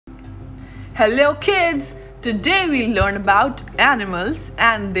Hello kids! Today we'll learn about animals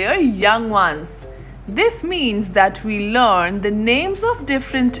and their young ones. This means that we learn the names of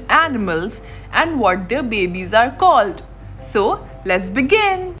different animals and what their babies are called. So, let's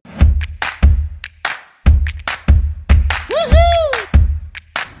begin!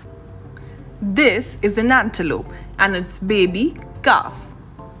 This is an antelope and its baby calf.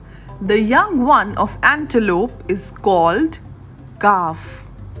 The young one of antelope is called calf.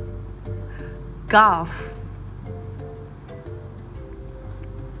 Calf.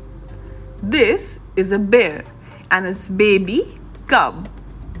 This is a bear and its baby cub.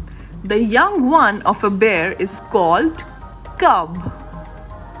 The young one of a bear is called cub.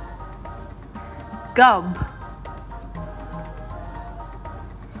 Cub.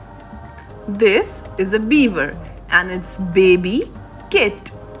 This is a beaver and its baby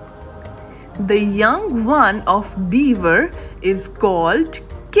kit. The young one of beaver is called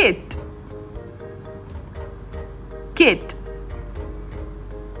kit. Kit.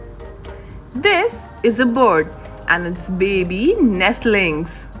 This is a bird and its baby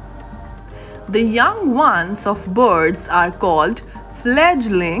nestlings. The young ones of birds are called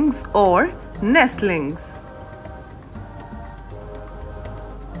fledglings or nestlings.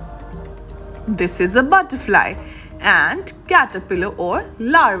 This is a butterfly and caterpillar or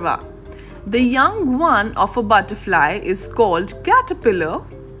larva. The young one of a butterfly is called caterpillar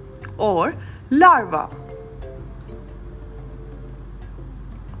or larva.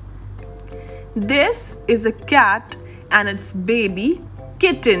 This is a cat and its baby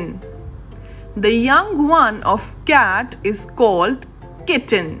kitten. The young one of cat is called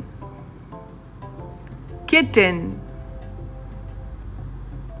kitten. Kitten.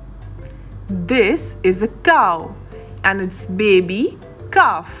 This is a cow and its baby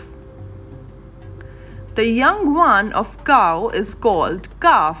calf. The young one of cow is called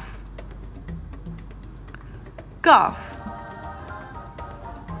calf. Calf.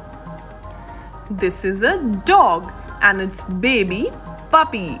 This is a dog and its baby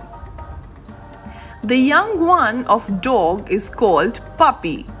puppy. The young one of dog is called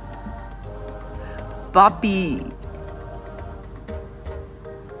puppy. Puppy.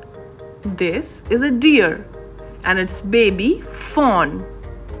 This is a deer and its baby fawn.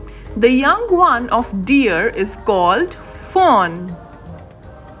 The young one of deer is called fawn.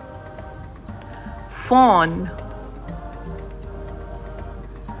 Fawn.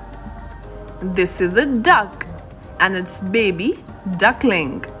 This is a duck and its baby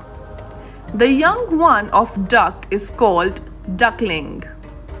duckling. The young one of duck is called duckling.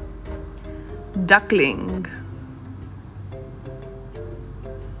 Duckling.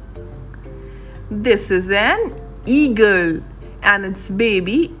 This is an eagle and its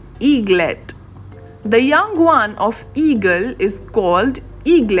baby eaglet. The young one of eagle is called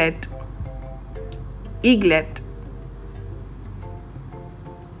eaglet. Eaglet.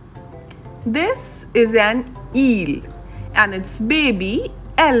 This is an eel and its baby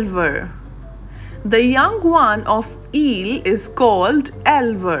elver. The young one of eel is called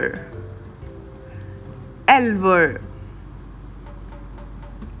elver. Elver.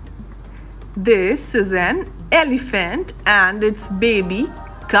 This is an elephant and its baby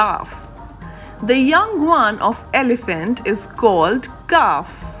calf. The young one of elephant is called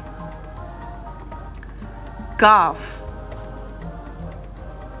calf. Calf.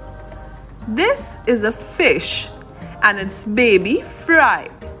 This is a fish and its baby fry.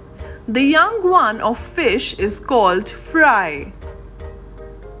 The young one of fish is called fry.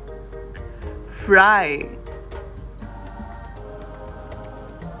 Fry.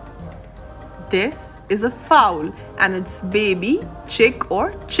 This is a fowl and its baby chick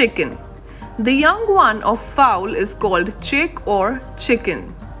or chicken. The young one of fowl is called chick or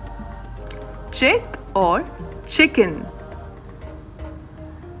chicken. Chick or chicken.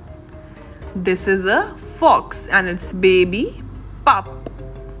 This is a fox and its baby pup.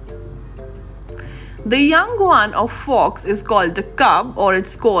 The young one of fox is called a cub or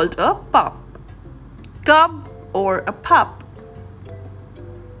it's called a pup. Cub or a pup.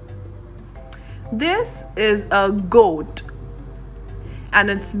 This is a goat and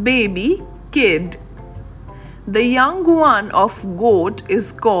its baby kid. The young one of goat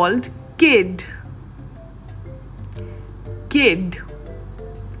is called kid. Kid.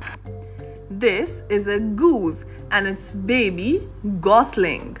 This is a goose and its baby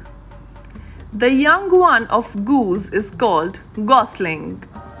gosling. The young one of goose is called gosling.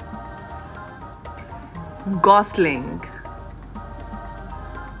 Gosling.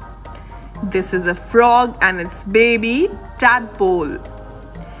 This is a frog and its baby tadpole.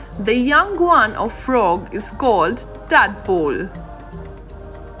 The young one of frog is called tadpole.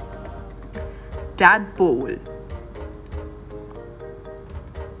 Tadpole.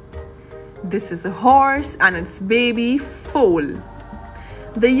 This is a horse and its baby Foal.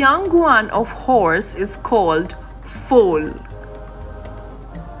 The young one of horse is called Foal.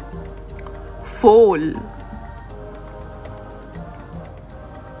 Foal.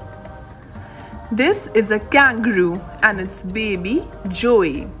 This is a kangaroo and its baby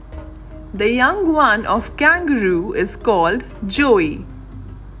Joey. The young one of kangaroo is called Joey.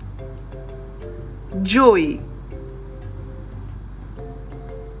 Joey.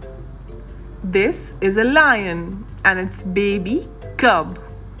 This is a lion and its baby cub.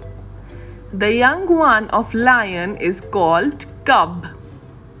 The young one of lion is called cub.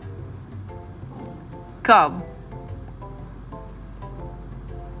 Cub.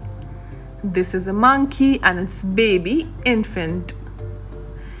 This is a monkey and its baby infant.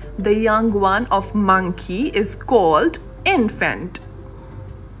 The young one of monkey is called infant.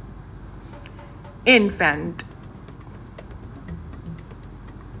 Infant.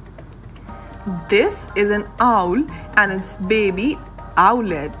 This is an owl and its baby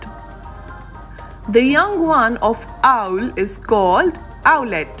Owlet. The young one of owl is called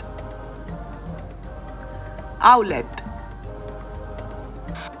Owlet. Owlet.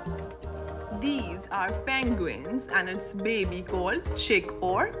 These are penguins and its baby called chick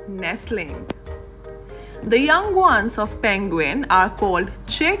or nestling. The young ones of penguin are called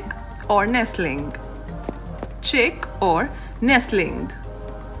chick or nestling. Chick or nestling.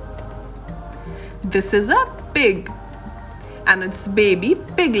 This is a pig and its baby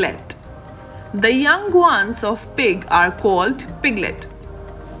Piglet. The young ones of pig are called Piglet.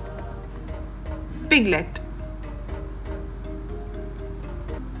 Piglet.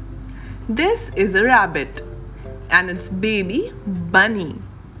 This is a rabbit and its baby Bunny.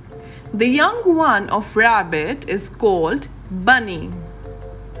 The young one of rabbit is called Bunny.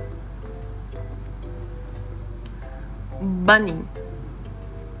 Bunny.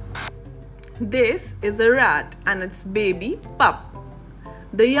 This is a rat and its baby pup.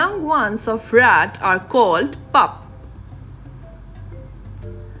 The young ones of rat are called pup.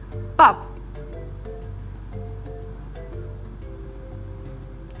 Pup.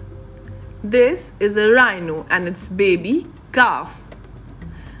 This is a rhino and its baby calf.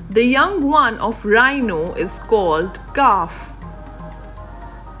 The young one of rhino is called calf.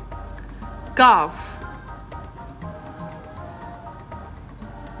 Calf.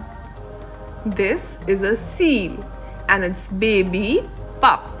 This is a seal and its baby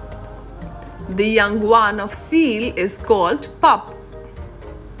pup. The young one of seal is called pup.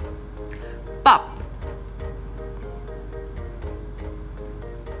 Pup.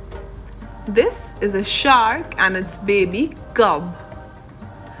 This is a shark and its baby cub.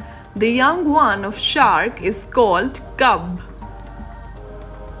 The young one of shark is called cub.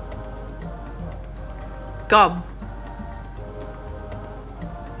 Cub.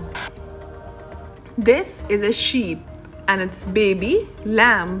 This is a sheep and its baby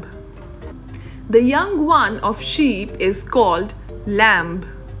lamb. The young one of sheep is called lamb.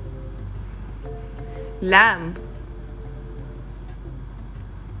 Lamb.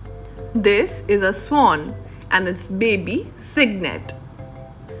 This is a swan and its baby cygnet.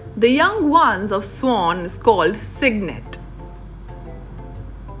 The young ones of swan is called cygnet.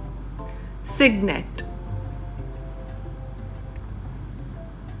 Cygnet.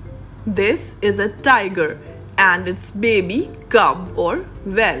 This is a tiger and its baby cub or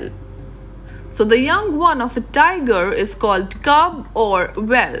whelp. So the young one of a tiger is called cub or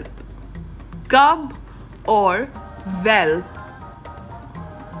whelp. Cub or whelp.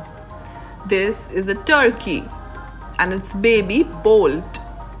 This is a turkey and its baby poult.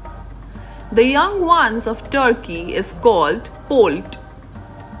 The young ones of turkey is called poult.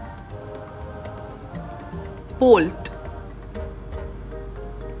 Poult.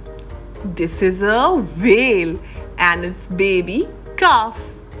 This is a whale and its baby calf.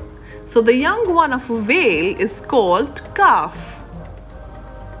 So the young one of a whale is called calf.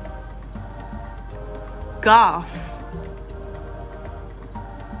 Calf.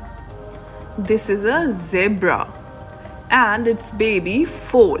 This is a zebra and its baby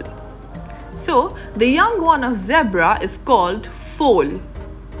foal. So the young one of zebra is called foal.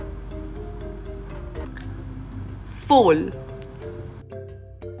 Foal.